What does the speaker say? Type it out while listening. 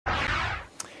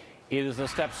It is a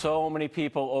step so many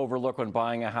people overlook when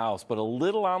buying a house, but a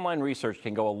little online research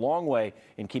can go a long way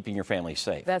in keeping your family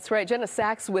safe. That's right. Jenna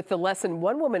Sachs with the lesson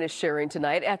one woman is sharing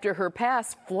tonight after her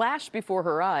past flashed before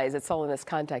her eyes. It's all in this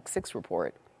Contact 6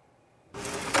 report.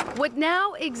 What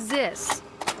now exists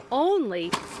only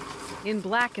in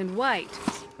black and white.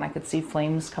 I could see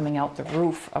flames coming out the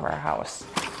roof of our house.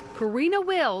 Karina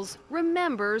Wills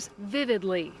remembers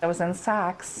vividly. I was in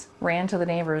socks, ran to the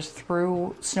neighbors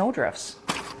through snowdrifts.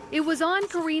 It was on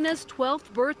Karina's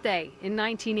 12th birthday in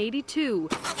 1982.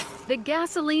 The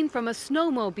gasoline from a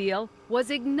snowmobile was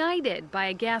ignited by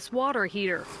a gas water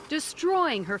heater,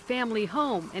 destroying her family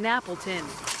home in Appleton.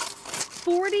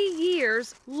 40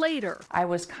 years later, I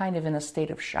was kind of in a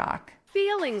state of shock.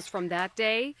 Feelings from that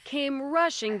day came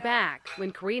rushing back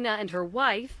when Karina and her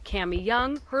wife, Cammie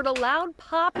Young, heard a loud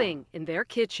popping in their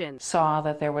kitchen. Saw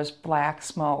that there was black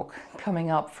smoke coming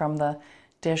up from the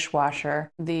dishwasher.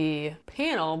 The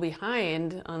panel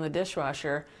behind on the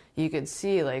dishwasher, you could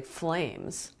see like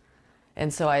flames.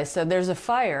 And so I said, there's a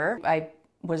fire. I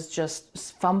was just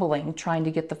fumbling, trying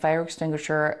to get the fire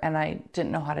extinguisher, and I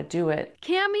didn't know how to do it.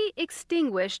 Cammie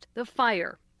extinguished the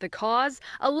fire. The cause?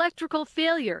 Electrical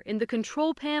failure in the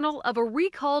control panel of a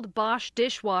recalled Bosch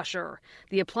dishwasher.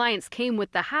 The appliance came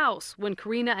with the house when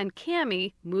Karina and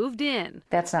Cammie moved in.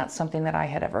 That's not something that I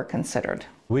had ever considered.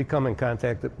 We come in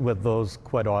contact with those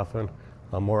quite often,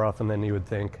 more often than you would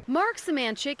think. Mark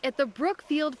Samanchik at the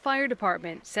Brookfield Fire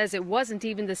Department says it wasn't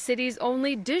even the city's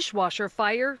only dishwasher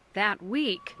fire that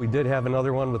week. We did have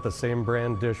another one with the same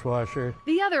brand dishwasher.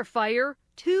 The other fire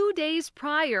 2 days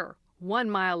prior, 1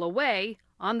 mile away,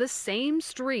 on the same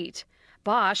street.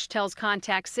 Bosch tells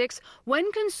Contact 6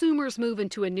 when consumers move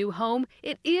into a new home,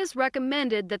 it is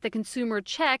recommended that the consumer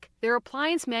check their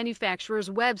appliance manufacturer's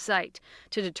website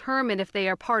to determine if they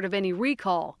are part of any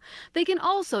recall. They can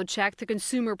also check the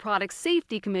Consumer Product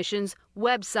Safety Commission's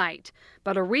website.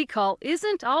 But a recall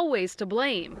isn't always to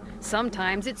blame.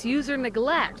 Sometimes it's user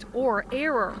neglect or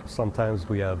error. Sometimes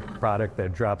we have product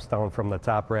that drops down from the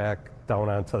top rack down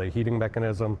onto the heating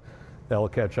mechanism. That'll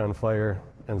catch on fire.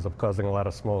 Ends up causing a lot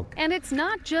of smoke. And it's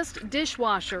not just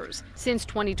dishwashers. Since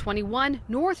 2021,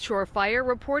 North Shore Fire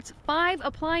reports 5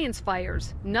 appliance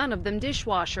fires, none of them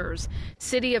dishwashers.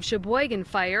 City of Sheboygan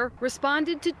Fire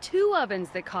responded to 2 ovens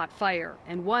that caught fire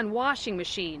and 1 washing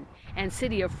machine. And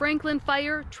City of Franklin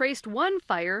Fire traced 1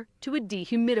 fire to a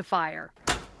dehumidifier.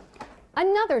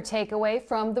 Another takeaway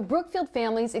from the Brookfield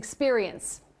family's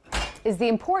experience is the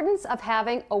importance of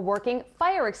having a working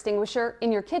fire extinguisher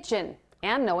in your kitchen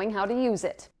and knowing how to use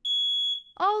it.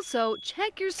 Also,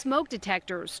 check your smoke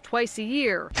detectors twice a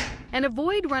year and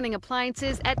avoid running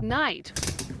appliances at night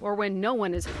or when no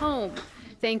one is home.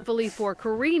 Thankfully for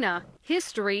Karina,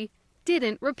 history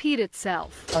didn't repeat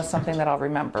itself. That's something that I'll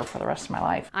remember for the rest of my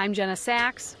life. I'm Jenna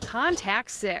Sachs, Contact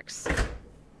 6.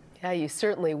 Yeah, you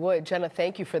certainly would. Jenna,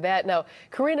 thank you for that. Now,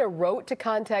 Karina wrote to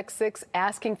Contact 6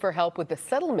 asking for help with the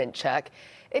settlement check.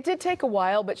 It did take a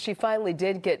while, but she finally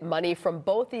did get money from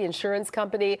both the insurance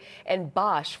company and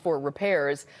Bosch for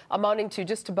repairs, amounting to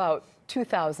just about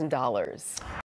 $2,000.